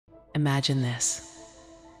Imagine this.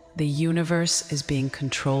 The universe is being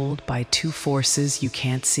controlled by two forces you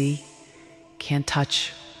can't see, can't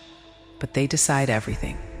touch, but they decide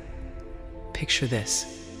everything. Picture this.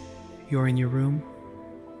 You're in your room.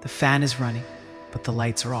 The fan is running, but the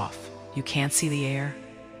lights are off. You can't see the air,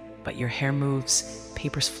 but your hair moves,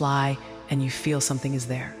 papers fly, and you feel something is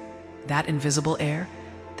there. That invisible air,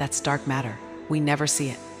 that's dark matter. We never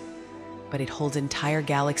see it, but it holds entire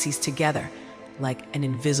galaxies together like an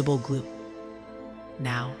invisible glue.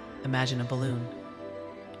 Now, imagine a balloon.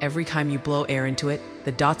 Every time you blow air into it,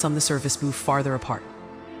 the dots on the surface move farther apart.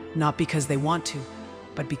 Not because they want to,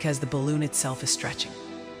 but because the balloon itself is stretching.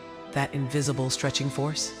 That invisible stretching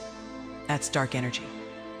force, that's dark energy,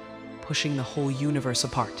 pushing the whole universe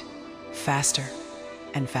apart, faster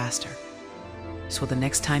and faster. So the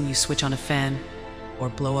next time you switch on a fan or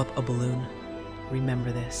blow up a balloon,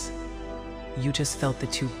 remember this. You just felt the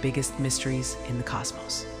two biggest mysteries in the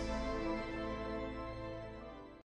cosmos.